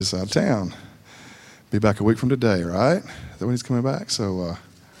Just out of town. Be back a week from today, right? Is that when he's coming back? So,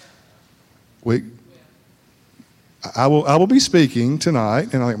 I will be speaking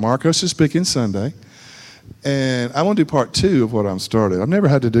tonight, and I think Marcos is speaking Sunday. And I want to do part 2 of what I'm started. I've never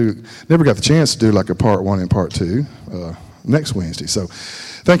got the chance to do like a part 1 and part 2 next Wednesday. So,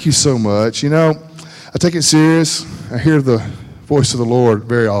 thank you so much. You know, I take it serious. I hear the voice of the Lord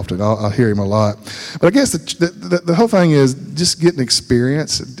very often. I'll hear him a lot. But I guess the whole thing is just getting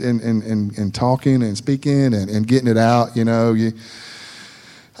experience and talking and speaking and getting it out. You know,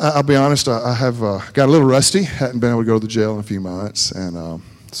 I'll be honest. I have got a little rusty. Hadn't been able to go to the jail in a few months, and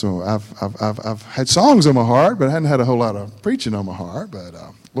so I've had songs on my heart, but I hadn't had a whole lot of preaching on my heart. But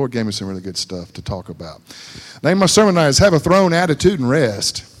Lord gave me some really good stuff to talk about. The name of my sermon tonight is "Have a Throne, Attitude, and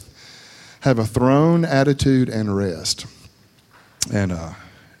Rest." Have a throne, attitude, and rest. And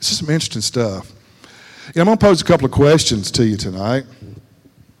it's just some interesting stuff. I'm going to pose a couple of questions to you tonight. You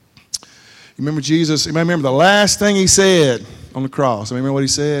remember Jesus? You might remember the last thing he said on the cross. Remember what he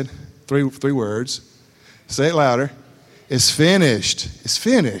said? Three words. Say it louder. It's finished. It's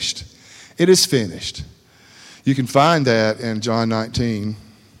finished. It is finished. You can find that in John 19,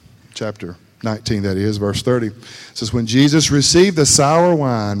 chapter 19, that is, verse 30. It says, when Jesus received the sour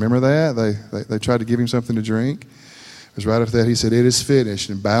wine, remember that? They tried to give him something to drink. It was right after that he said, it is finished.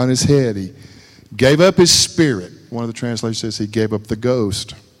 And bowing his head, he gave up his spirit. One of the translations says he gave up the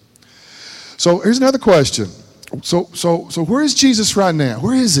ghost. So here's another question. So where is Jesus right now?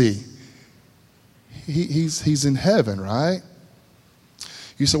 Where is he? He's in heaven, right?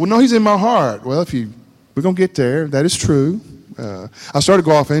 You say, well, no, he's in my heart. Well, we're going to get there. That is true. I started to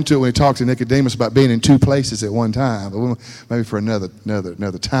go off into it when he talked to Nicodemus about being in 2 places at one time. But maybe for another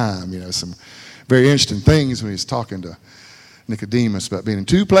time, some very interesting things when he's talking to Nicodemus about being in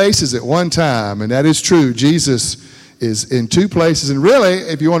 2 places at one time. And that is true. Jesus is in 2 places. And really,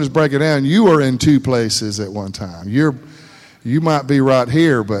 if you want to just break it down, you are in 2 places at one time. You might be right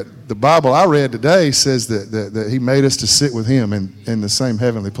here, but the Bible I read today says that he made us to sit with him in the same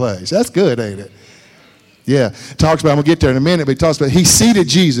heavenly place. That's good, ain't it? Yeah, it talks about, I'm going to get there in a minute, but he talks about he seated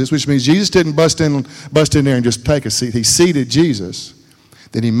Jesus, which means Jesus didn't bust in there and just take a seat. He seated Jesus.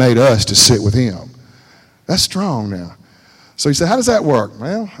 Then he made us to sit with him. That's strong now. So you say, how does that work?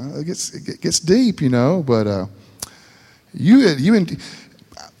 Well, it gets deep, but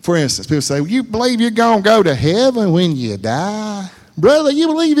for instance, people say, well, you believe you're going to go to heaven when you die? Brother, you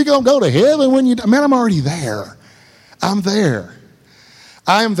believe you're going to go to heaven when you die? Man, I'm already there. I'm there.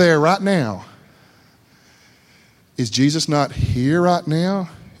 I am there right now. Is Jesus not here right now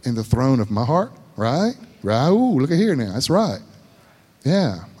in the throne of my heart? Right? Right? Ooh, look at here now. That's right.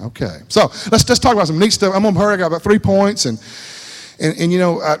 Yeah, okay. So let's just talk about some neat stuff. I'm going to hurry. I got about 3 points. And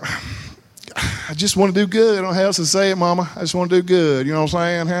I just want to do good. I don't know how else to say it, Mama. I just want to do good. You know what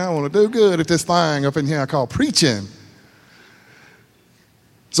I'm saying? I want to do good at this thing up in here I call preaching.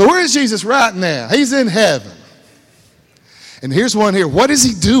 So where is Jesus right now? He's in heaven. And here's one here. What is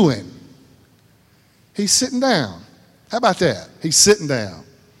he doing? He's sitting down. How about that? He's sitting down.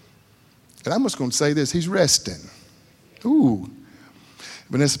 And I'm just going to say this. He's resting. Ooh.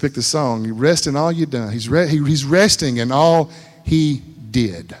 Vanessa picked the song. You rest in all you've done. He's resting in all he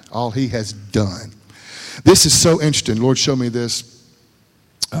did, all he has done. This is so interesting. Lord, show me this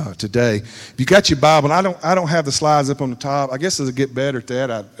today. If you got your Bible, and I don't have the slides up on the top. I guess as I get better at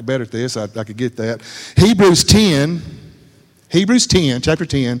that, I could get that. Hebrews 10, chapter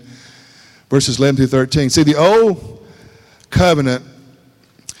 10, verses 11 through 13. See, the old covenant,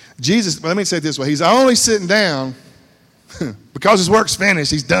 Jesus, let me say it this way. He's only sitting down because his work's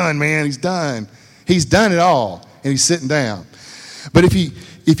finished. He's done, man. He's done. He's done it all, and he's sitting down. But if you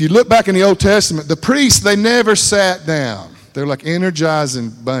look back in the Old Testament, the priests, they never sat down. They're like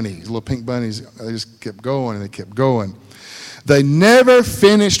energizing bunnies, little pink bunnies. They just kept going, and they kept going. They never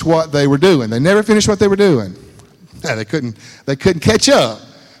finished what they were doing. They couldn't catch up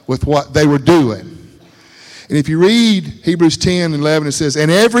with what they were doing. And if you read Hebrews 10 and 11, it says,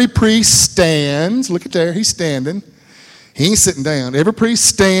 and every priest stands. Look at there. He's standing. He ain't sitting down. Every priest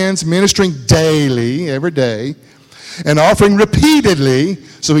stands ministering daily, every day, and offering repeatedly.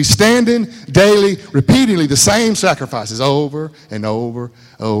 So he's standing daily, repeatedly, the same sacrifices over and over.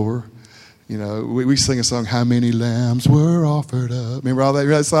 We sing a song, how many lambs were offered up. Remember all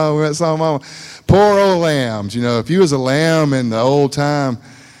that song, Mama? Poor old lambs. If you was a lamb in the old time,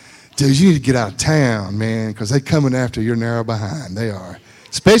 dude, you need to get out of town, man, because they're coming after your narrow behind. They are.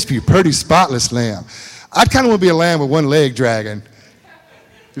 Especially if you're a pretty spotless lamb. I'd kind of want to be a lamb with one leg dragging.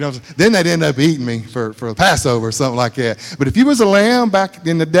 Then they'd end up eating me for Passover or something like that. But if you was a lamb back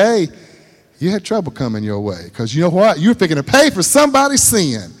in the day, You had trouble coming your way because you know what? You're fixing to pay for somebody's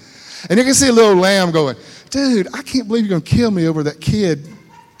sin. And you can see a little lamb going, dude, I can't believe you're going to kill me over that kid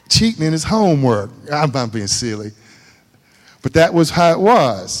cheating in his homework. I'm being silly. But that was how it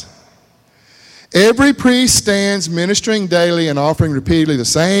was. Every priest stands ministering daily and offering repeatedly the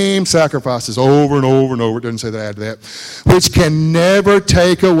same sacrifices over and over and over. It doesn't say that I add to that. Which can never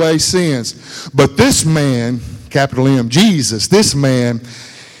take away sins. But this man, capital M, Jesus, this man,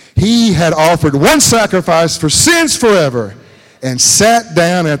 he had offered one sacrifice for sins forever and sat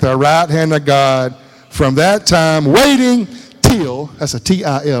down at the right hand of God from that time, waiting till, that's a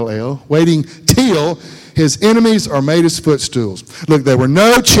T-I-L-L, waiting till his enemies are made his footstools. Look, there were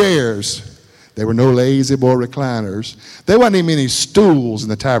no chairs. There were no lazy boy recliners. There wasn't even any stools in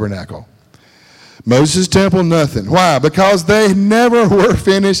the tabernacle. Moses' temple, nothing. Why? Because they never were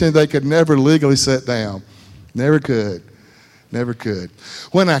finished and they could never legally sit down. Never could. Never could.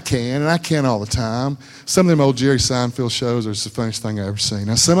 When I can, and I can all the time, some of them old Jerry Seinfeld shows are the funniest thing I've ever seen.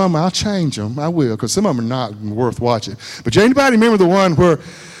 Now, some of them, I'll change them. I will, because some of them are not worth watching. But anybody remember the one where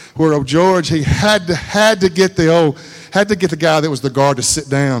old George, he had to get the guy that was the guard to sit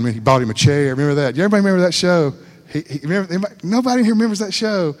down, and he bought him a chair. Remember that? Everybody remember that show? Nobody here remembers that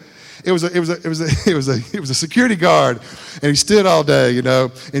show. It was a security guard, and he stood all day,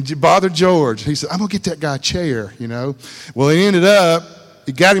 and bothered George. He said, "I'm gonna get that guy a chair," Well, he ended up,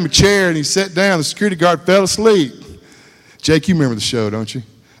 he got him a chair, and he sat down. The security guard fell asleep. Jake, you remember the show, don't you?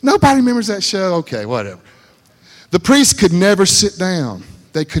 Nobody remembers that show. Okay, whatever. The priests could never sit down.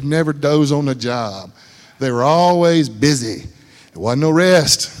 They could never doze on the job. They were always busy. There wasn't no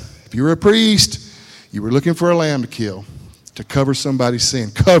rest. If you were a priest, you were looking for a lamb to kill, to cover somebody's sin.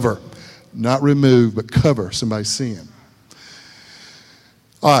 Cover, not remove, but cover somebody's sin.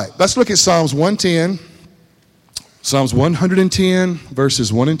 All right, let's look at Psalms 110. Psalms 110,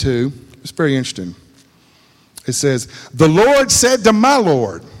 verses 1 and 2. It's very interesting. It says, "The Lord said to my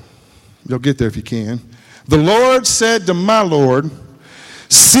Lord," you'll get there if you can. "The Lord said to my Lord,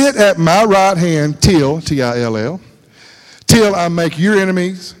 sit at my right hand till," T-I-L-L, "till I make your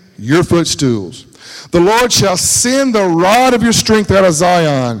enemies your footstools. The Lord shall send the rod of your strength out of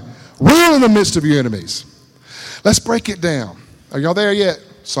Zion, rule in the midst of your enemies." Let's break it down. Are y'all there yet?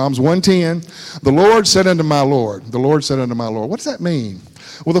 Psalms 110. The Lord said unto my Lord. The Lord said unto my Lord. What does that mean?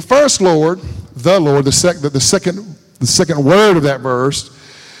 Well, the first Lord, the second word of that verse,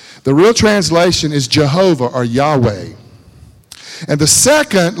 the real translation is Jehovah or Yahweh. And the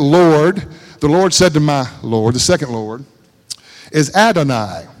second Lord, the Lord said to my Lord, the second Lord, is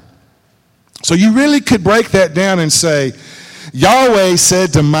Adonai. So you really could break that down and say, Yahweh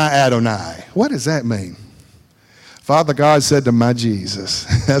said to my Adonai. What does that mean? Father God said to my Jesus.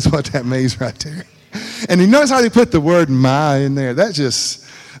 That's what that means right there. And you notice how they put the word my in there. That's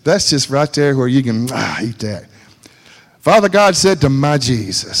just right there where you can eat that. Father God said to my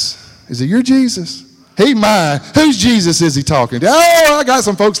Jesus. Is it your Jesus? He mine. Whose Jesus is he talking to? Oh, I got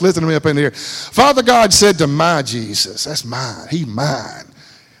some folks listening to me up in here. Father God said to my Jesus. That's mine. He's mine.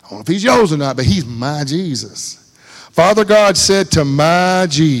 I don't know if he's yours or not, but he's my Jesus. Father God said to my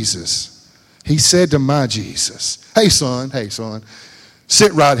Jesus. He said to my Jesus, hey son,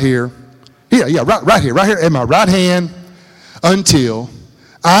 sit right here. Right here at my right hand until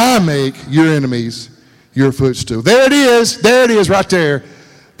I make your enemies your footstool. There it is right there.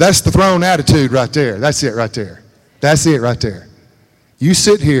 That's the throne attitude right there. That's it right there. That's it right there. You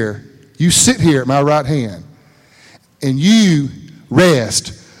sit here at my right hand, and you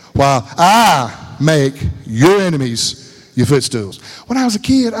rest while I make your enemies your footstools. When I was a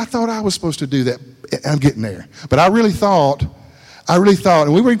kid, I thought I was supposed to do that. I'm getting there. But I really thought,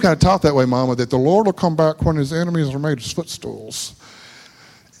 and we were even kind of taught that way, Mama, that the Lord will come back when his enemies are made his footstools.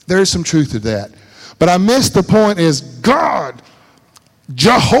 There is some truth to that. But I missed the point is God,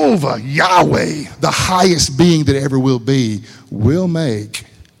 Jehovah, Yahweh, the highest being that ever will be, will make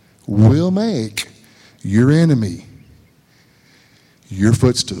your enemy your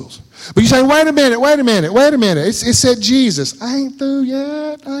footstools. But you say, wait a minute. It said Jesus. I ain't through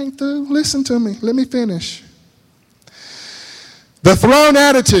yet. Listen to me. Let me finish. The throne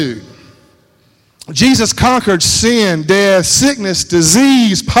attitude. Jesus conquered sin, death, sickness,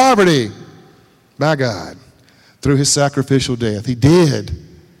 disease, poverty. By God. Through his sacrificial death. He did.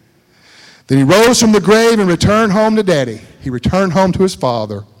 Then he rose from the grave and returned home to Daddy. He returned home to his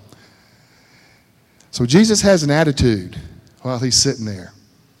Father. So Jesus has an attitude while he's sitting there.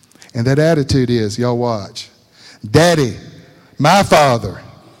 And that attitude is, y'all watch, Daddy, my Father,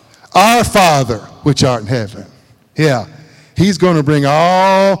 our Father, which art in heaven. Yeah, he's going to bring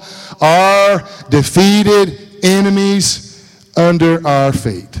all our defeated enemies under our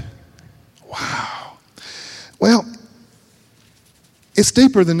feet. Wow. Well, it's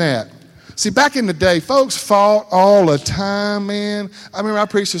deeper than that. See, back in the day, folks fought all the time, man. I remember I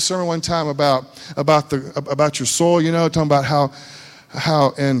preached a sermon one time about your soil, talking about how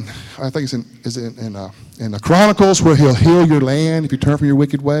and I think it's in the Chronicles where he'll heal your land if you turn from your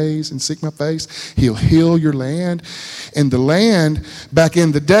wicked ways and seek my face. He'll heal your land. And the land back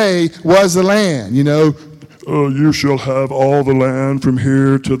in the day was the land, you shall have all the land from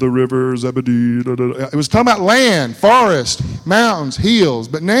here to the river Zebedee. It was talking about land, forest, mountains, hills.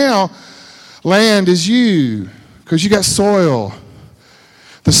 But now, land is you, because you got soil,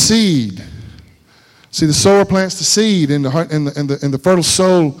 the seed. See, the sower plants the seed in the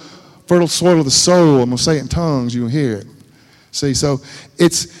fertile soil of the soul. I'm going to say it in tongues, you'll hear it. See, so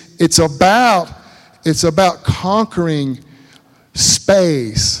it's about conquering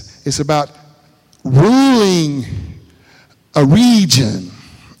space. It's about ruling a region.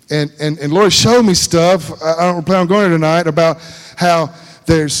 And Lord showed me stuff, I don't plan on going there tonight, about how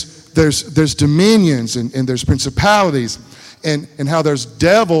there's dominions and there's principalities and how there's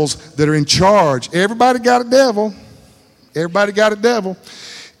devils that are in charge. Everybody got a devil. Everybody got a devil.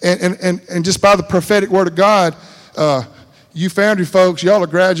 And just by the prophetic word of God, you foundry folks, y'all are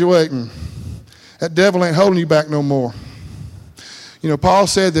graduating. That devil ain't holding you back no more. Paul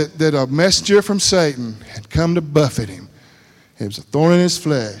said that a messenger from Satan had come to buffet him. It was a thorn in his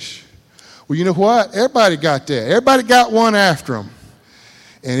flesh. Well, you know what? Everybody got that. Everybody got one after them.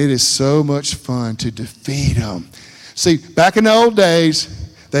 And it is so much fun to defeat them. See, back in the old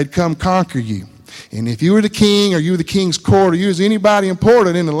days, they'd come conquer you. And if you were the king or you were the king's court or you was anybody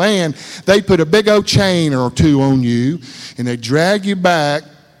important in the land, they'd put a big old chain or two on you and they'd drag you back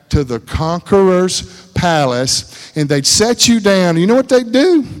to the conqueror's palace and they'd set you down. And you know what they'd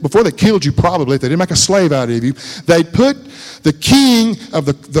do? Before they killed you probably, if they didn't make a slave out of you, they'd put the king of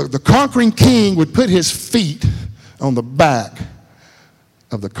the conquering king would put his feet on the back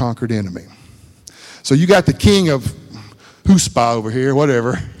of the conquered enemy. So you got the king of Huspa over here,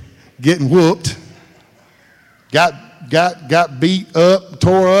 whatever, getting whooped, got beat up,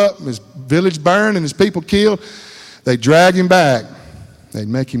 tore up, his village burned and his people killed. They drag him back. They'd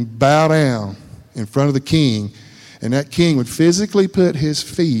make him bow down in front of the king, and that king would physically put his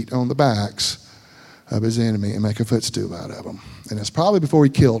feet on the backs of his enemy and make a footstool out of them. And that's probably before he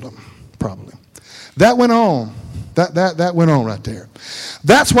killed them, probably. That went on. That went on right there.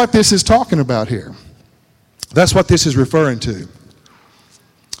 That's what this is talking about here. That's what this is referring to.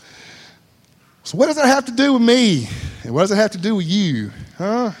 So what does that have to do with me? And what does it have to do with you?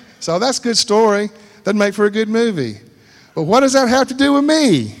 Huh? So that's a good story. Doesn't make for a good movie. But what does that have to do with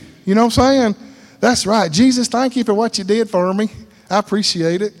me? You know what I'm saying? That's right. Jesus, thank you for what you did for me. I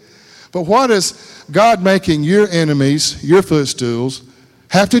appreciate it. But what does God making your enemies, your footstools,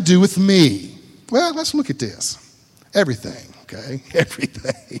 have to do with me? Well, let's look at this. Everything, okay?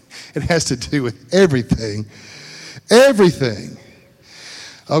 Everything. It has to do with everything. Everything.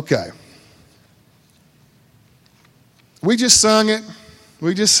 Okay. We just sung it.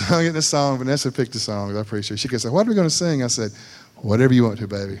 The song. Vanessa picked the song. I appreciate it. She said, what are we going to sing? I said, whatever you want to,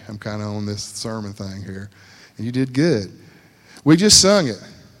 baby. I'm kind of on this sermon thing here. And you did good. We just sung it.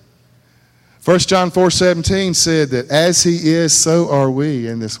 1 John 4:17 said that as he is, so are we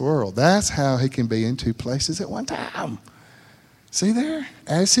in this world. That's how he can be in two places at one time. See there?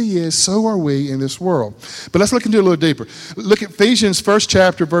 As he is, so are we in this world. But let's look into it a little deeper. Look at Ephesians 1st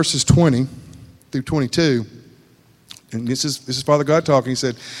chapter, verses 20 through 22. And this is Father God talking. He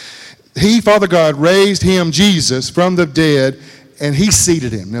said, he, Father God, raised him, Jesus, from the dead, and he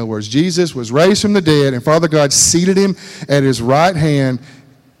seated him. In other words, Jesus was raised from the dead, and Father God seated him at his right hand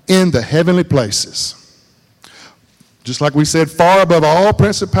in the heavenly places. Just like we said, far above all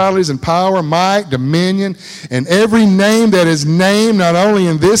principalities and power, might, dominion, and every name that is named, not only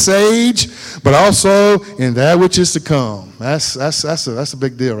in this age, but also in that which is to come. That's a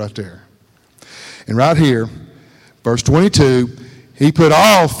big deal right there. And right here, verse 22, he put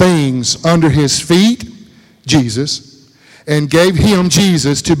all things under his feet, Jesus, and gave him,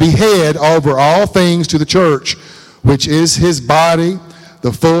 Jesus, to be head over all things to the church, which is his body,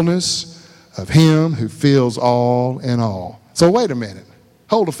 the fullness of him who fills all in all. So wait a minute.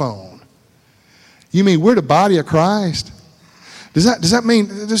 Hold the phone. You mean we're the body of Christ? Does that mean,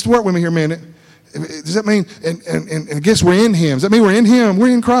 just work with me here a minute. Does that mean, and I guess we're in him. Does that mean we're in him?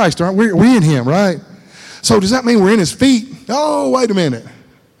 We're in Christ, aren't we? We're in him, right? So does that mean we're in his feet? Oh, wait a minute.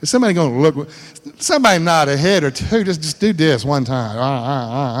 Is somebody going to look? Somebody nod a head or two. Just do this one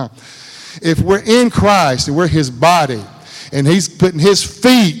time. If we're in Christ and we're his body and he's putting his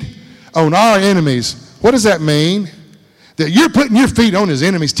feet on our enemies, what does that mean? That you're putting your feet on his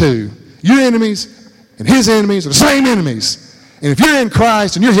enemies too. Your enemies and his enemies are the same enemies. And if you're in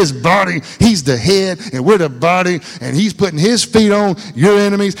Christ and you're his body, he's the head and we're the body, and he's putting his feet on your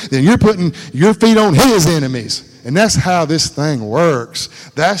enemies, then you're putting your feet on his enemies. And that's how this thing works.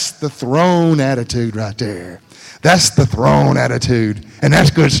 That's the throne attitude right there. That's the throne attitude. And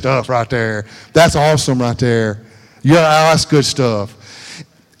that's good stuff right there. That's awesome right there. Yeah, that's good stuff.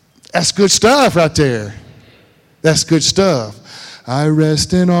 That's good stuff right there. That's good stuff. I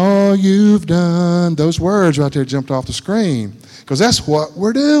rest in all you've done. Those words right there jumped off the screen. Because that's what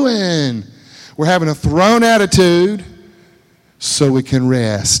we're doing. We're having a throne attitude so we can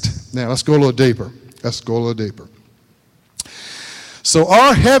rest. Now, let's go a little deeper. So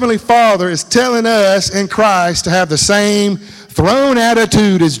our Heavenly Father is telling us in Christ to have the same throne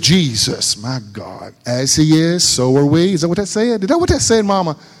attitude as Jesus. My God. As he is, so are we. Is that what that said? Is that what that said,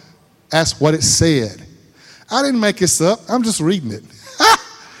 Mama? That's what it said. I didn't make this up. I'm just reading it.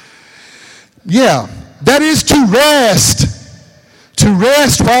 Yeah, that is to rest. To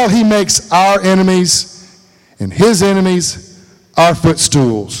rest while he makes our enemies and his enemies our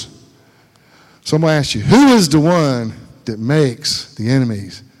footstools. So I'm going to ask you, who is the one that makes the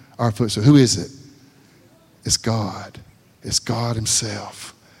enemies our footstools? Who is it? It's God. It's God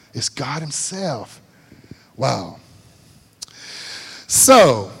himself. It's God himself. Wow.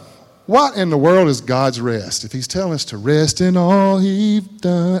 So, what in the world is God's rest? If he's telling us to rest in all he's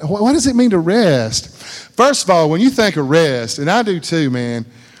done, what does it mean to rest? First of all, when you think of rest, and I do too, man,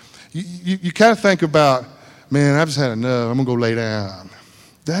 you kind of think about, man, I've just had enough. I'm going to go lay down.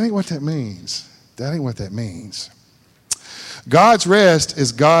 That ain't what that means. That ain't what that means. God's rest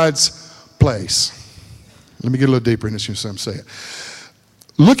is God's place. Let me get a little deeper in this. I'm saying.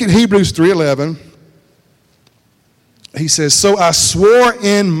 Look at Hebrews 3:11. He says, so I swore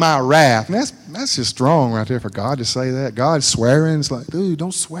in my wrath. And that's just strong right there for God to say that. God's swearing. It's like, dude,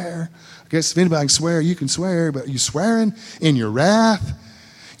 don't swear. I guess if anybody can swear, you can swear. But you swearing in your wrath?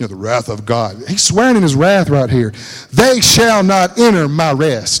 You know, the wrath of God. He's swearing in his wrath right here. They shall not enter my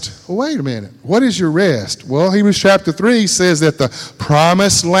rest. Well, wait a minute. What is your rest? Well, Hebrews chapter 3 says that the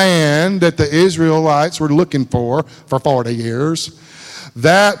promised land that the Israelites were looking for 40 years,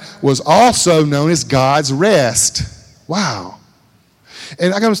 that was also known as God's rest. Wow.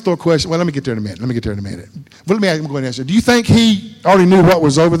 And I got to throw a question. Well, let me get there in a minute. But I'm going to ask you, do you think he already knew what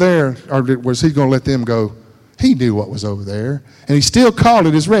was over there? Or was he going to let them go? He knew what was over there. And he still called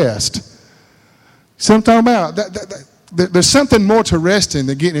it his rest. See what I'm talking about? There's something more to resting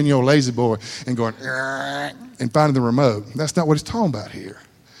than getting in your lazy boy and going, and finding the remote. That's not what he's talking about here.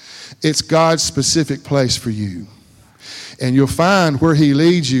 It's God's specific place for you. And you'll find where he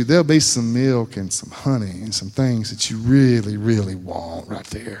leads you, there'll be some milk and some honey and some things that you really, really want right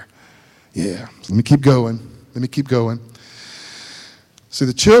there. Yeah. So let me keep going. See,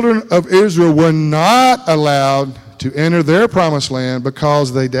 the children of Israel were not allowed to enter their promised land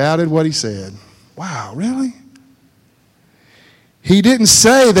because they doubted what he said. Wow, really? He didn't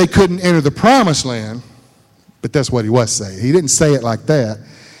say they couldn't enter the promised land, but that's what he was saying. He didn't say it like that.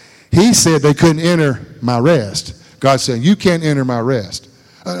 He said they couldn't enter my rest. God said, you can't enter my rest.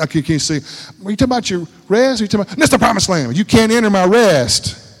 Can you see? Are you talking about your rest? Are you talking about, that's the promised land. You can't enter my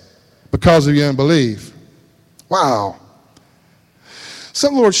rest because of your unbelief. Wow.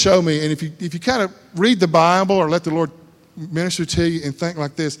 Some Lord showed me, and if you kind of read the Bible or let the Lord minister to you and think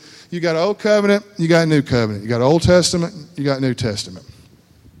like this, you got Old Covenant, you got New Covenant. You got Old Testament, you got New Testament.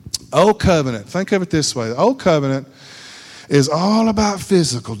 Old Covenant, think of it this way. The Old Covenant is all about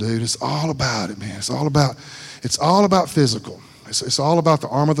physical, dude. It's all about it, man. It's all about physical. It's all about the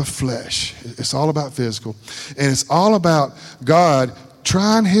arm of the flesh. It's all about physical. And it's all about God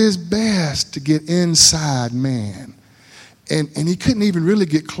trying his best to get inside man. And he couldn't even really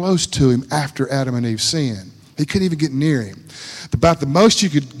get close to him after Adam and Eve sinned. He couldn't even get near him. About the most you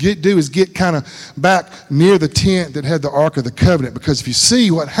could do is get kind of back near the tent that had the Ark of the Covenant. Because if you see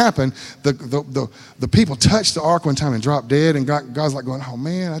what happened, the people touched the Ark one time and dropped dead. And God's like going, oh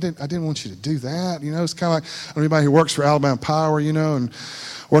man, I didn't want you to do that. You know, it's kind of like anybody who works for Alabama Power, you know, and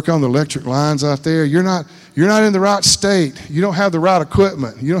work on the electric lines out there. You're not in the right state. You don't have the right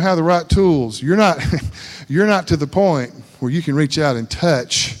equipment. You don't have the right tools. You're not to the point where you can reach out and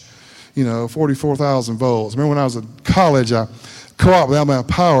touch, 44,000 volts. Remember when I was in college, I co-op with Alabama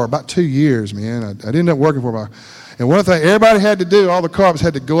Power about 2 years, man. I ended up working for them. And one thing everybody had to do, all the co-ops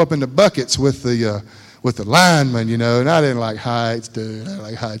had to go up into buckets with the with the linemen, you know, and I didn't like heights, dude. I didn't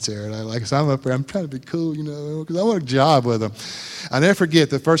like heights there. So I'm up there, I'm trying to be cool, you know, because I want a job with them. I never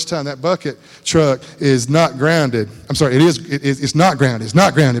forget the first time that bucket truck is not grounded. I'm sorry, it's not grounded. It's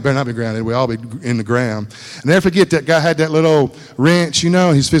not grounded. It better not be grounded. We'll all be in the ground. I never forget that guy had that little old wrench, you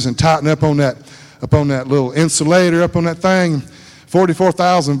know, he's fixing to tighten up on that little insulator, up on that thing.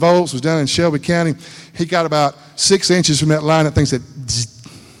 44,000 volts, was down in Shelby County. He got about 6 inches from that line. That thing said,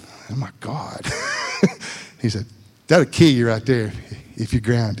 oh my God. He said, that'll kill you right there if you're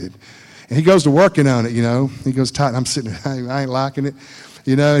grounded. And he goes to working on it, you know. He goes tight. I'm sitting there, I ain't liking it.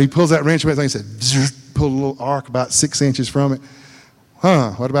 You know, he pulls that wrench away. He said, pull a little arc about 6 inches from it.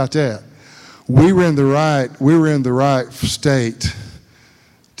 What about that? We were in the right state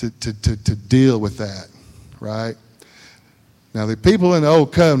to deal with that, right? Now, the people in the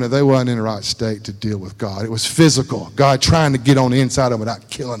old covenant, they weren't in the right state to deal with God. It was physical. God trying to get on the inside of them without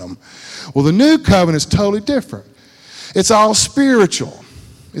killing them. Well, the new covenant is totally different. It's all spiritual.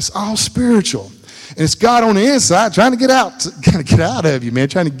 It's all spiritual. And it's God on the inside trying to get out of you, man,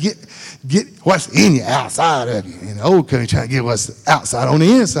 trying to get what's in you outside of you. In the old covenant, trying to get what's outside on the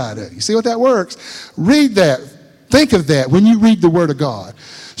inside of you. See what that works? Read that. Think of that when you read the Word of God,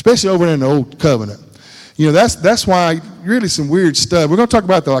 especially over in the old covenant. You know, that's why really some weird stuff. We're going to talk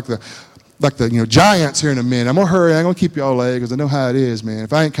about the giants here in a minute. I'm going to hurry. I'm going to keep y'all late because I know how it is, man.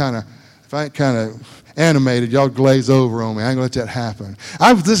 If I ain't kind of animated, y'all glaze over on me. I ain't going to let that happen.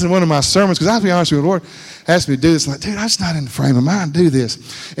 I was listening to one of my sermons because I'll be honest with you, the Lord asked me to do this. I'm like, dude, I'm just not in the frame of mind to do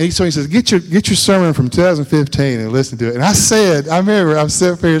this. And so he says, get your sermon from 2015 and listen to it. And I remember, I've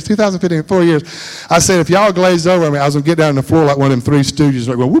said for years, 2015, 4 years, I said, if y'all glazed over on me, I was going to get down on the floor like one of them Three Stooges,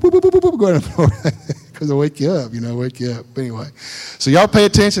 like, whoop, whoop, whoop, whoop, whoop, go on the floor. Because I'll wake you up, wake you up. But anyway, so y'all pay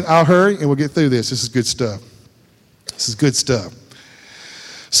attention. I'll hurry, and we'll get through this. This is good stuff. This is good stuff.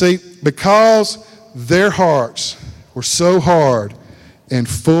 See, because their hearts were so hard and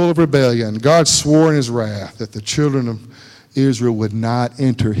full of rebellion, God swore in his wrath that the children of Israel would not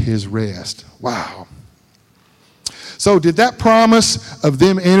enter his rest. Wow. So did that promise of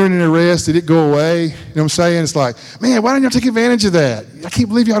them entering into rest, did it go away? You know what I'm saying? It's like, man, why didn't y'all take advantage of that? I can't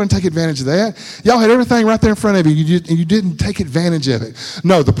believe y'all didn't take advantage of that. Y'all had everything right there in front of you, and you didn't take advantage of it.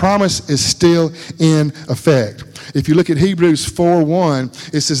 No, the promise is still in effect. If you look at Hebrews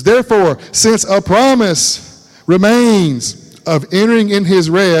 4:1, it says, therefore, since a promise remains of entering in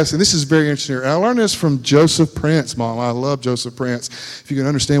his rest, and this is very interesting. I learned this from Joseph Prince, Mom. I love Joseph Prince. If you can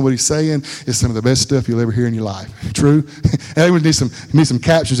understand what he's saying, it's some of the best stuff you'll ever hear in your life. True? And we need some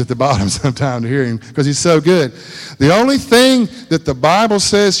captions at the bottom sometime to hear him because he's so good. The only thing that the Bible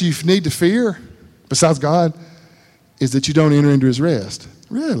says you need to fear, besides God, is that you don't enter into his rest.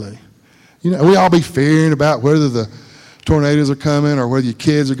 Really? We all be fearing about whether the tornadoes are coming or whether your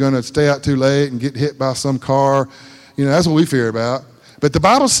kids are going to stay out too late and get hit by some car. That's what we fear about. But the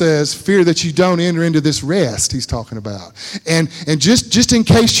Bible says, fear that you don't enter into this rest he's talking about. And just in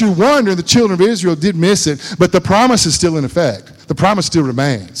case you're wondering, the children of Israel did miss it, but the promise is still in effect. The promise still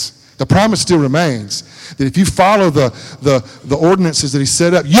remains. The promise still remains that if you follow the ordinances that he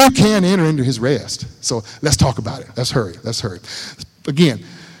set up, you can enter into his rest. So let's talk about it. Let's hurry. Again,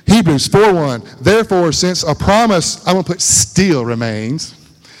 Hebrews 4:1, therefore, since a promise, I'm going to put still remains,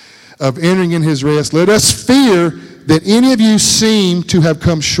 of entering in his rest, let us fear that any of you seem to have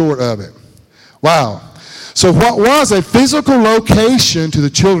come short of it. Wow. So what was a physical location to the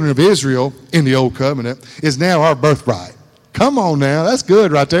children of Israel in the Old Covenant is now our birthright. Come on now. That's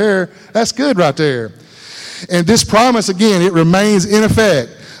good right there. That's good right there. And this promise, again, it remains in effect.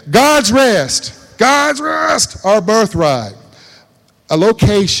 God's rest, our birthright. A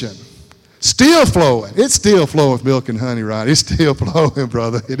location. Still flowing. It's still flowing with milk and honey, right? It's still flowing,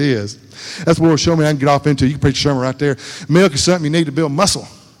 brother. It is. That's what will show me I can get off into. You can preach a sermon right there. Milk is something you need to build muscle.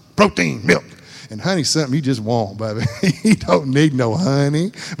 Protein, milk. And honey's something you just want, baby. You don't need no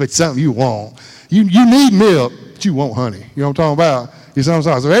honey, but something you want. You need milk, but you want honey. You know what I'm talking about? You know what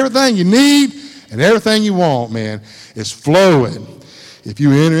I'm saying? So everything you need and everything you want, man, is flowing if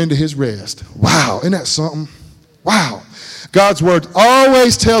you enter into his rest. Wow. Isn't that something? Wow. God's word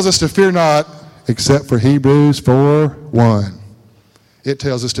always tells us to fear not, except for Hebrews 4:1. It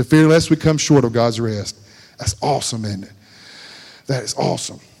tells us to fear lest we come short of God's rest. That's awesome, isn't it? That is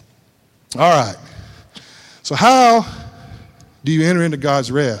awesome. All right. So how do you enter into God's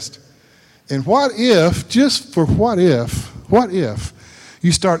rest? And what if you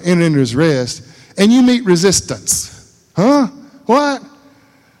start entering into his rest and you meet resistance? Huh? What?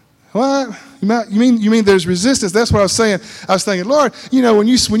 You mean there's resistance? That's what I was saying. I was thinking, Lord, when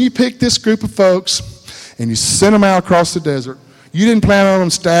you pick this group of folks and you send them out across the desert, You didn't plan on them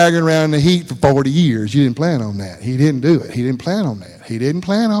staggering around in the heat for 40 years. You didn't plan on that. He didn't do it. He didn't plan on that. He didn't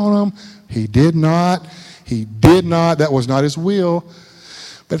plan on them. He did not. He did not. That was not his will.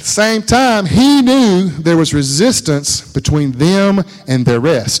 But at the same time, he knew there was resistance between them and their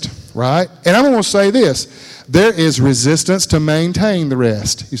rest, right? And I'm going to say this. There is resistance to maintain the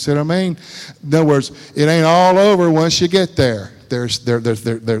rest. You see what I mean? In other words, it ain't all over once you get there. There are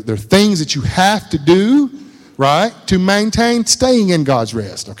things that you have to do, right, to maintain staying in God's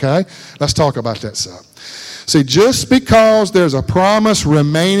rest, okay? Let's talk about that some. See, just because there's a promise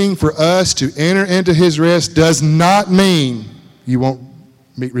remaining for us to enter into his rest does not mean you won't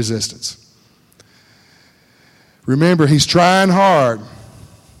meet resistance. Remember, he's trying hard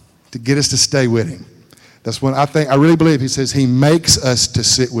to get us to stay with him. That's when I really believe he says he makes us to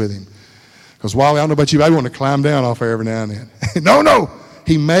sit with him. Because while I don't know about you, I want to climb down off there every now and then. No.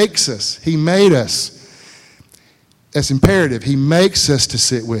 He makes us. He made us. That's imperative. He makes us to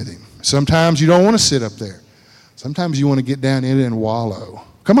sit with him. Sometimes you don't want to sit up there. Sometimes you want to get down in it and wallow.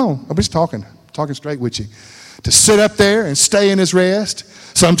 Come on. I'm just talking straight with you. To sit up there and stay in his rest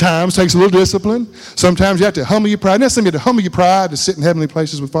sometimes takes a little discipline. Sometimes you have to humble your pride. Next time you have to humble your pride to sit in heavenly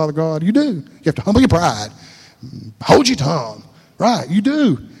places with Father God. You do. You have to humble your pride. Hold your tongue. Right, you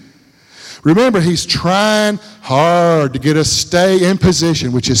do. Remember, he's trying hard to get us stay in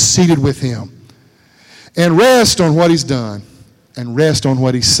position, which is seated with him. And rest on what he's done. And rest on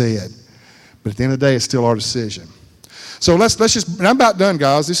what he said. But at the end of the day, it's still our decision. So let's just, and I'm about done,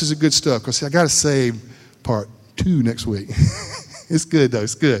 guys. This is a good stuff. Because I got to save part 2 next week. It's good, though.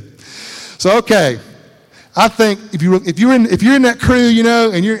 It's good. So, okay. I think if you're in that crew, you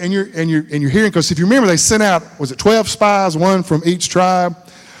know, and you're hearing, because if you remember, they sent out, was it 12 spies, one from each tribe?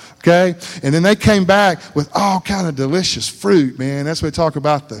 Okay, and then they came back with all kind of delicious fruit, man. That's what they talk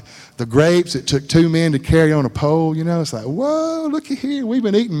about, the grapes. It took 2 men to carry on a pole, you know. It's like, whoa, looky here. We've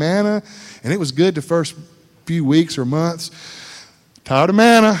been eating manna, and it was good the first few weeks or months. Tired of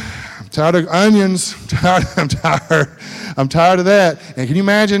manna. I'm tired of onions. I'm tired of that. And can you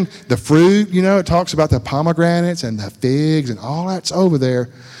imagine the fruit? You know, it talks about the pomegranates and the figs and all that's over there.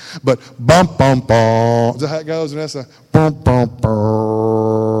 But bump, bump, bump. Is that how it goes? And that's a bump, bump,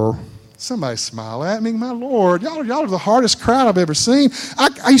 bump. Somebody smile at me. My Lord, y'all are the hardest crowd I've ever seen.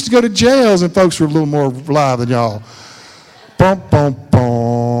 I used to go to jails and folks were a little more live than y'all. Bump, bump,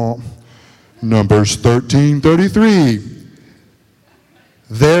 bump. Numbers 13:33.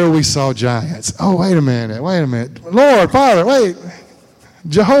 There we saw giants. Oh, wait a minute. Lord, Father, wait.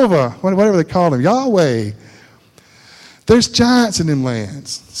 Jehovah, whatever they call him, Yahweh. There's giants in them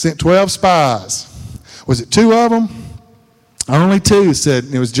lands. Sent 12 spies. Was it 2 of them? Only 2 said,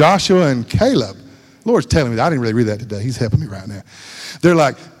 it was Joshua and Caleb. The Lord's telling me that. I didn't really read that today. He's helping me right now. They're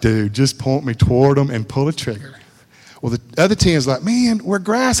like, dude, just point me toward them and pull a trigger. Well, the other 10 is like, man, we're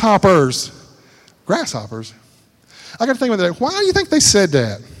grasshoppers. Grasshoppers? I got to think about that. Why do you think they said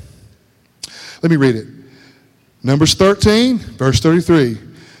that? Let me read it. Numbers 13, verse 33.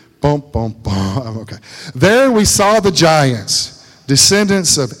 Bump, bump, bump. Okay. There we saw the giants,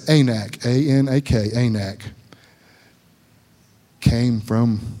 descendants of Anak, A-N-A-K, Anak, came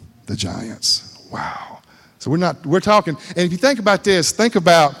from the giants. Wow. So we're talking, and if you think about this, think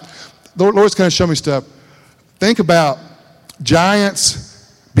about, the Lord's going to show me stuff. Think about giants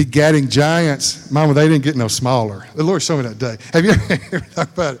begatting giants. Mama, they didn't get no smaller. The Lord showed me that day. Have you ever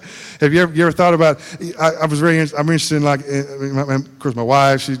thought about it? Have you ever thought about it? I'm interested in, like, of course, my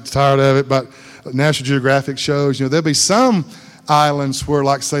wife, she's tired of it, but National Geographic shows, you know, there'll be some islands where,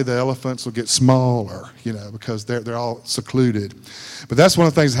 like, say, the elephants will get smaller, you know, because they're all secluded. But that's one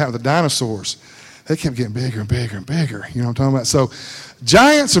of the things that happened with the dinosaurs. They kept getting bigger and bigger and bigger. You know what I'm talking about? So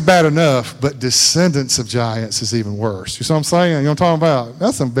giants are bad enough, but descendants of giants is even worse. You see what I'm saying? You know what I'm talking about?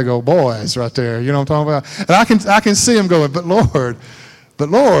 That's some big old boys right there. You know what I'm talking about? And I can see them going, but Lord,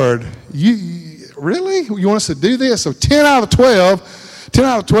 you really? You want us to do this? So 10 out of 12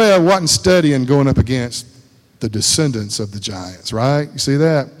 wasn't studying going up against the descendants of the giants, right? You see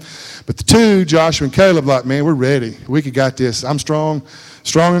that? But the 2, Joshua and Caleb, like, man, we're ready. We got this. I'm strong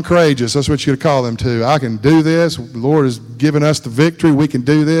and courageous. That's what you're going to call them to. I can do this. The Lord has given us the victory. We can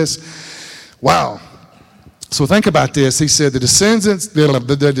do this. Wow. So think about this. He said the descendants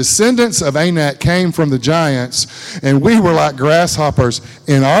of Anak came from the giants, and we were like grasshoppers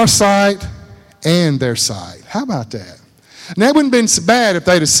in our sight and their sight. How about that? And that wouldn't have been so bad if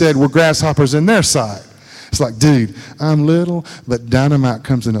they'd have said we're grasshoppers in their sight. It's like, dude, I'm little, but dynamite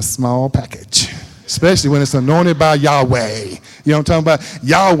comes in a small package. Especially when it's anointed by Yahweh. You know what I'm talking about?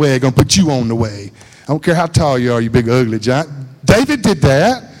 Yahweh going to put you on the way. I don't care how tall you are, you big ugly giant. David did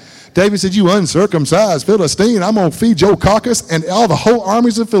that. David said, you uncircumcised Philistine, I'm going to feed your carcass and all the whole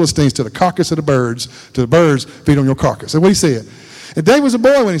armies of Philistines to the carcass of the birds, to the birds feed on your carcass. That's what he said. And David was a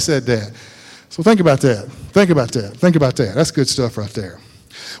boy when he said that. So think about that. Think about that. Think about that. That's good stuff right there.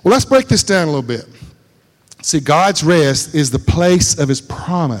 Well, let's break this down a little bit. See, God's rest is the place of his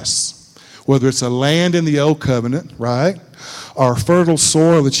promise, whether it's a land in the old covenant, right, or fertile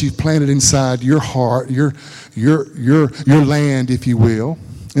soil that you've planted inside your heart, your land, if you will,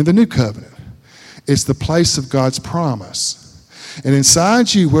 in the new covenant. It's the place of God's promise. And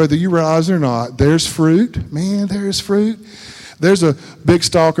inside you, whether you realize it or not, there's fruit. Man, there's fruit. There's a big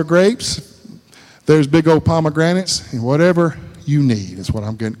stalk of grapes. There's big old pomegranates, and whatever you need is what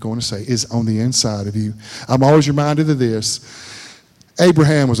I'm going to say is on the inside of you. I'm always reminded of this.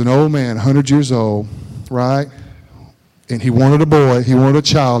 Abraham was an old man, 100 years old, right? And he wanted a boy, he wanted a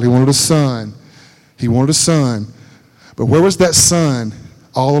child, he wanted a son. He wanted a son. But where was that son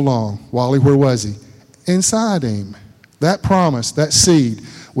all along? Wally, where was he? Inside him. That promise, that seed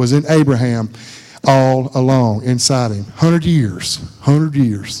was in Abraham all along, inside him. 100 years,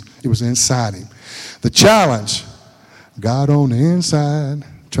 it was inside him. The challenge, God on the inside,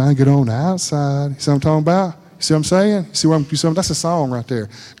 trying to get on the outside. You see what I'm talking about? You see what I'm saying? You see that's a song right there.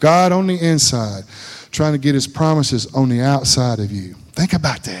 God on the inside, trying to get his promises on the outside of you. Think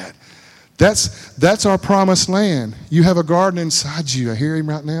about that. That's our promised land. You have a garden inside you. I hear him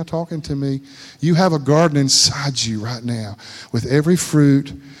right now talking to me. You have a garden inside you right now with every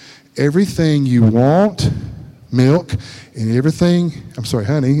fruit, everything you want, milk, and everything,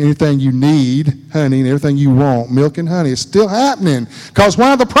 honey, anything you need, honey, and everything you want, milk and honey. It's still happening. Because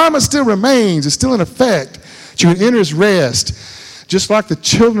while the promise still remains, it's still in effect. You can enter his rest. Just like the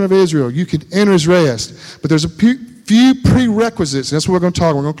children of Israel, you can enter his rest. But there's a few prerequisites. And that's what we're going to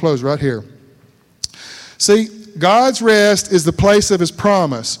talk. We're going to close right here. See, God's rest is the place of his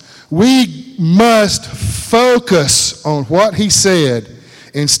promise. We must focus on what he said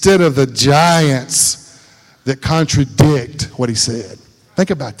instead of the giants that contradict what he said. Think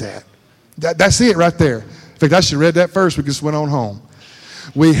about that. That's it right there. In fact, I should have read that first. We just went on home.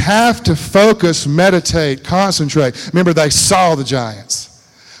 We have to focus, meditate, concentrate. Remember, they saw the giants.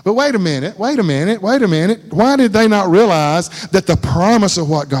 But wait a minute. Why did they not realize that the promise of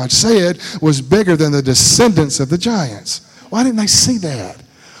what God said was bigger than the descendants of the giants? Why didn't they see that?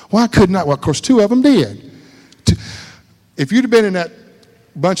 Why could not? Well, of course, 2 of them did. If you'd have been in that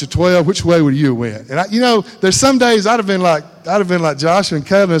bunch of 12, which way would you have went? And there's some days I'd have been like Joshua and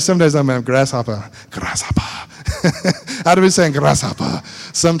Caleb, and some days I'm like grasshopper. I'd have been saying grasshopper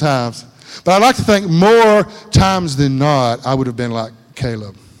sometimes. But I like to think more times than not, I would have been like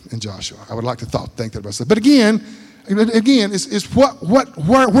Caleb and Joshua. I would like to think that about myself. But again, it's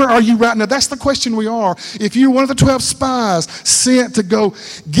where are you right now? That's the question we are. If you're one of the 12 spies sent to go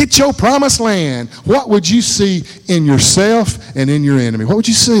get your promised land, what would you see in yourself and in your enemy? What would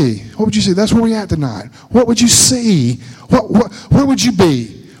you see? What would you see? That's where we're at tonight. What would you see? Where would you be?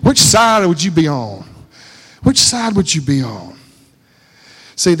 Which side would you be on? Which side would you be on?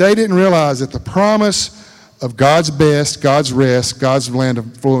 See, they didn't realize that the promise of God's best, God's rest, God's land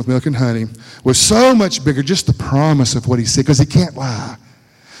of flowing with milk and honey was so much bigger, just the promise of what he said, because he can't lie,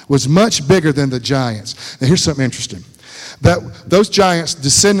 was much bigger than the giants. Now here's something interesting. Those giants,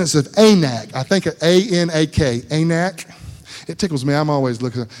 descendants of Anak, I think A-N-A-K, Anak. It tickles me. I'm always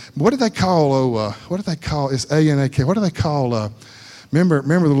looking. What do they call? It's A-N-A-K. What do they call? Remember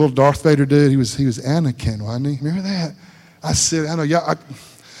the little Darth Vader dude? He was Anakin, wasn't he? Remember that? I know y'all.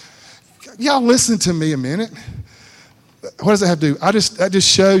 Y'all listen to me a minute. What does that have to do? That just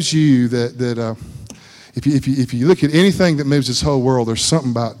shows you that if you look at anything that moves this whole world, there's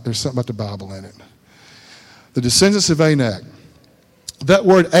something about the Bible in it. The descendants of Anak. That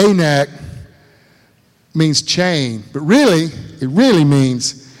word Anak means chain, but it really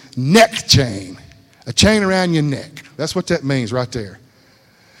means neck chain. A chain around your neck. That's what that means right there.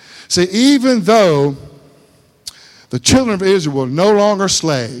 See, even though the children of Israel were no longer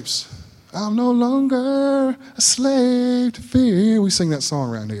slaves, I'm no longer a slave to fear. We sing that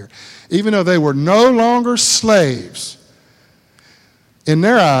song around here. Even though they were no longer slaves, in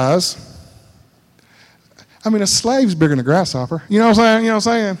their eyes, a slave's bigger than a grasshopper. You know what I'm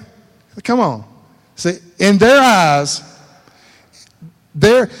saying? Come on. See, in their eyes,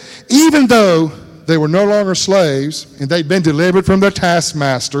 even though they were no longer slaves and they'd been delivered from their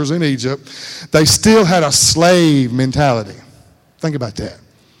taskmasters in Egypt, they still had a slave mentality. Think about that.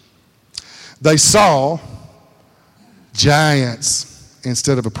 They saw giants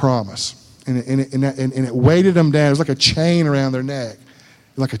instead of a promise. And it weighted them down. It was like a chain around their neck.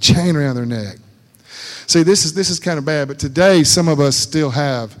 See, this is kind of bad, but today some of us still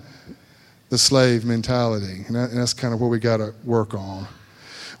have the slave mentality. And that's kind of where we got to work on.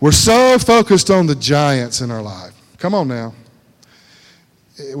 We're so focused on the giants in our life. Come on now.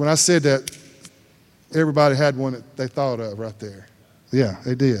 When I said that, everybody had one that they thought of right there. Yeah,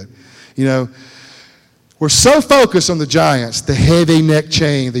 they did. You know, we're so focused on the giants, the heavy neck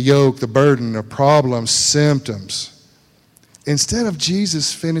chain, the yoke, the burden, the problems, symptoms, instead of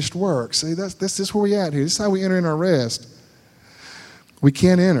Jesus' finished work. See, this is where we're at here. This is how we enter in our rest. We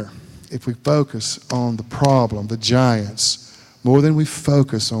can't enter if we focus on the problem, the giants, more than we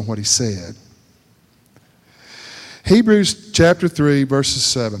focus on what he said. Hebrews chapter 3, verses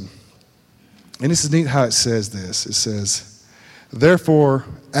 7. And this is neat how it says this. It says, therefore,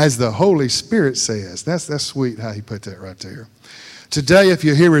 as the Holy Spirit says. That's sweet how he put that right there. Today, if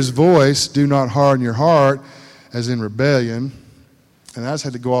you hear his voice, do not harden your heart as in rebellion. And I just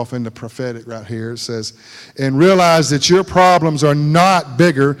had to go off into prophetic right here. It says, and realize that your problems are not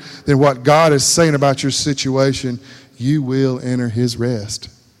bigger than what God is saying about your situation. You will enter his rest.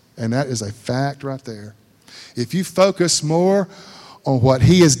 And that is a fact right there. If you focus more on what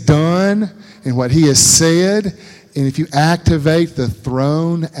he has done and what he has said, and if you activate the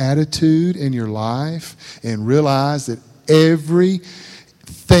throne attitude in your life and realize that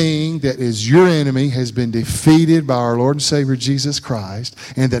everything that is your enemy has been defeated by our Lord and Savior Jesus Christ,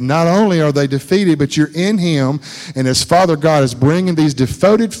 and that not only are they defeated, but you're in him, and as Father God is bringing these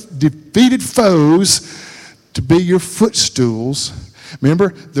defeated foes to be your footstools. Remember,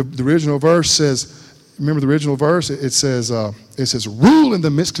 the original verse says, it says, rule in the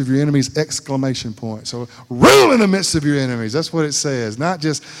midst of your enemies, exclamation point. So, rule in the midst of your enemies. That's what it says. Not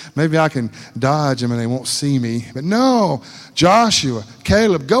just, maybe I can dodge them and they won't see me. But no, Joshua,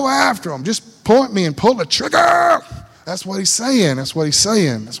 Caleb, go after them. Just point me and pull the trigger. That's what he's saying. That's what he's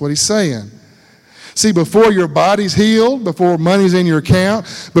saying. That's what he's saying. See, before your body's healed, before money's in your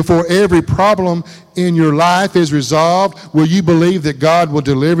account, before every problem in your life is resolved, will you believe that God will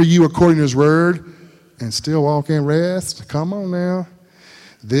deliver you according to his word and still walk in rest? Come on now.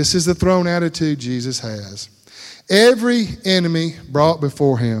 This is the throne attitude Jesus has. Every enemy brought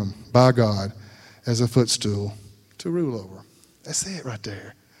before him by God as a footstool to rule over. That's it right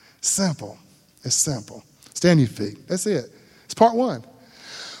there. Simple. It's simple. Stand your feet. That's it. It's part one.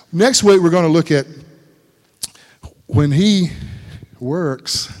 Next week, we're going to look at when he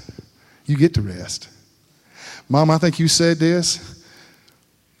works, you get to rest. Mom, I think you said this.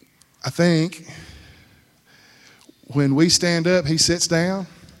 I think when we stand up, he sits down.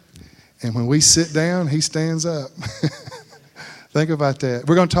 And when we sit down, he stands up. Think about that.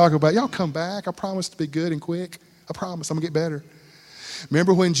 We're going to talk about, y'all come back. I promise to be good and quick. I promise I'm going to get better.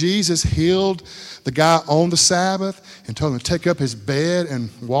 Remember when Jesus healed the guy on the Sabbath and told him to take up his bed and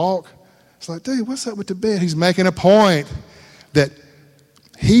walk? It's like, dude, what's up with the bed? He's making a point that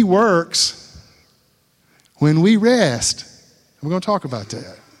he works when we rest. And we're going to talk about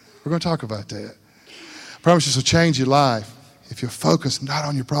that. We're going to talk about that. I promise you this will change your life if you're focused not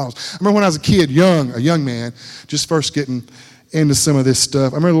on your problems. I remember when I was a kid, a young man, just first getting into some of this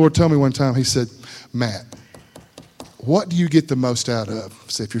stuff. I remember the Lord told me one time, he said, Matt, what do you get the most out of?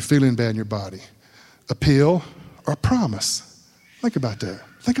 Say, if you're feeling bad in your body, a pill or a promise? Think about that.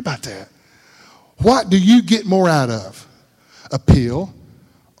 Think about that. What do you get more out of? A pill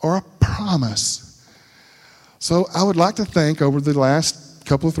or a promise? So I would like to think over the last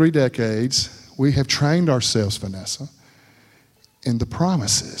couple of 3 decades, we have trained ourselves, Vanessa, in the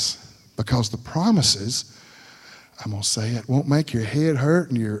promises. Because the promises, I'm going to say it, won't make your head hurt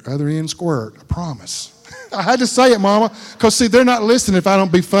and your other end squirt. I promise. I had to say it, Mama, because, see, they're not listening if I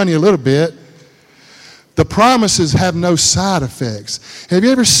don't be funny a little bit. The promises have no side effects. Have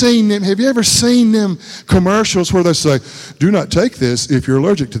you ever seen them? Have you ever seen them commercials where they say, do not take this if you're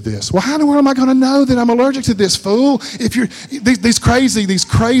allergic to this? Well, how in the world am I going to know that I'm allergic to this, fool? If you're these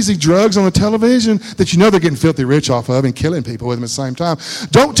crazy drugs on the television that you know they're getting filthy rich off of and killing people with them at the same time.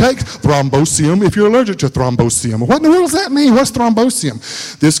 Don't take Thrombosium if you're allergic to Thrombosium. What in the world does that mean? What's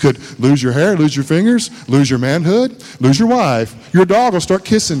Thrombosium? This could lose your hair, lose your fingers, lose your manhood, lose your wife. Your dog will start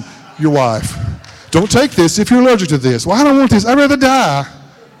kissing your wife. Don't take this if you're allergic to this. Well, I don't want this. I'd rather die.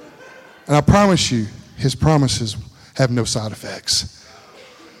 And I promise you, his promises have no side effects.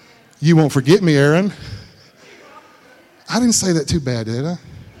 You won't forget me, Aaron. I didn't say that too bad, did I?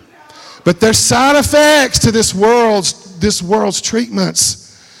 But there's side effects to this world's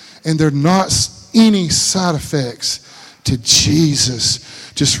treatments. And there are not any side effects to Jesus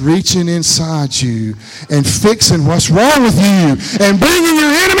just reaching inside you and fixing what's wrong with you and bringing your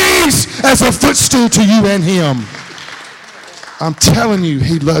enemies as a footstool to you and him. I'm telling you,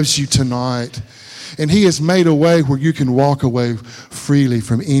 he loves you tonight. And he has made a way where you can walk away freely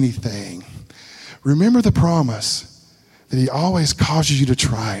from anything remember the promise that he always causes you to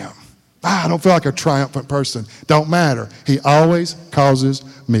triumph. I don't feel like a triumphant person. Don't matter. He always causes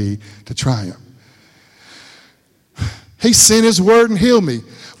me to triumph. He sent his word and healed me,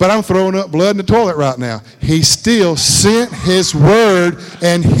 but I'm throwing up blood in the toilet right now. He still sent his word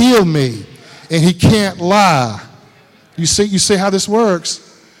and healed me, and he can't lie. You see how this works?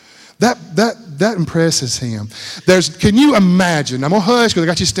 That impresses him. Can you imagine? I'm gonna hush because I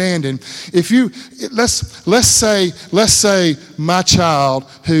got you standing. Let's say my child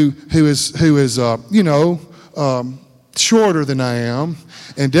who is shorter than I am,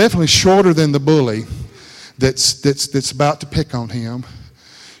 and definitely shorter than the bully that's about to pick on him.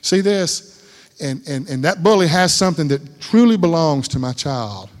 See this, and that bully has something that truly belongs to my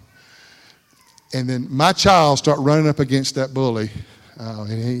child, and then my child start running up against that bully.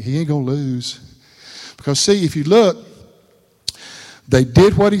 And he ain't going to lose. Because, see, if you look, they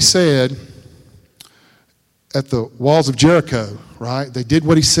did what he said at the walls of Jericho, right? They did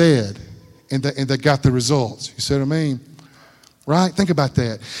what he said, and they got the results. You see what I mean? Right? Think about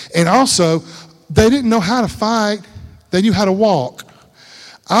that. And also, they didn't know how to fight. They knew how to walk.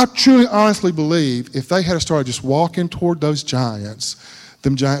 I truly, honestly believe if they had started just walking toward those giants,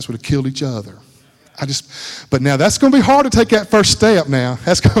 them giants would have killed each other. But now that's going to be hard to take that first step now.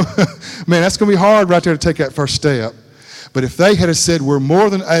 That's going to be hard right there to take that first step. But if they had said, we're more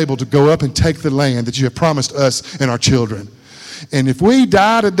than able to go up and take the land that you have promised us and our children. And if we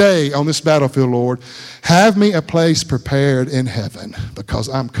die today on this battlefield, Lord, have me a place prepared in heaven because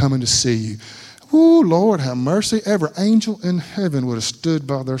I'm coming to see you. Ooh, Lord, have mercy. Every angel in heaven would have stood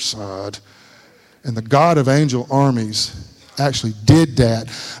by their side. And the God of angel armies actually did that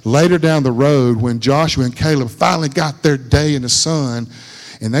later down the road when Joshua and Caleb finally got their day in the sun,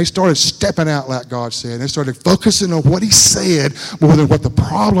 and they started stepping out like God said. They started focusing on what he said more than what the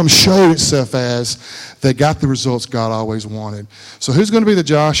problem showed itself as. They got the results God always wanted. So who's going to be the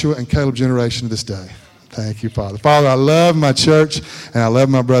Joshua and Caleb generation of this day? Thank you, Father. Father, I love my church, and I love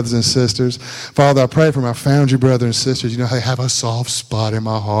my brothers and sisters. Father, I pray for my Foundry brothers and sisters. You know, they have a soft spot in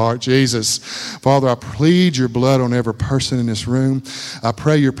my heart. Jesus. Father, I plead your blood on every person in this room. I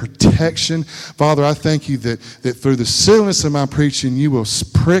pray your protection. Father, I thank you that through the stillness of my preaching, you will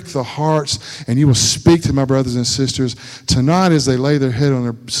prick the hearts, and you will speak to my brothers and sisters. Tonight, as they lay their head on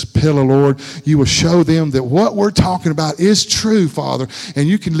their pillow, Lord, you will show them that what we're talking about is true, Father, and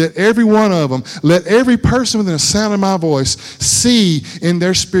you can let every one of them, let every person within the sound of my voice see in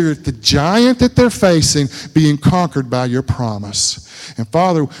their spirit the giant that they're facing being conquered by your promise. And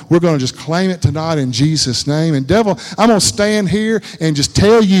Father, we're going to just claim it tonight in Jesus' name. And devil, I'm going to stand here and just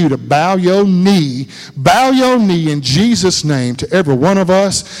tell you to bow your knee in Jesus' name to every one of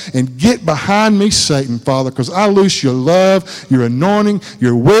us, and get behind me, Satan, Father, because I loose your love, your anointing,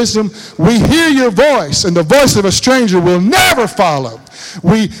 your wisdom. We hear your voice, and the voice of a stranger will never follow.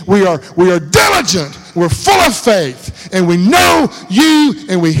 We are diligent, we're full of faith, and we know you,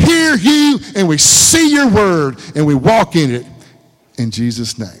 and we hear you, and we see your word, and we walk in it. In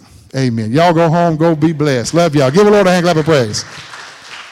Jesus' name, amen. Y'all go home, go be blessed. Love y'all. Give the Lord a hand clap of praise.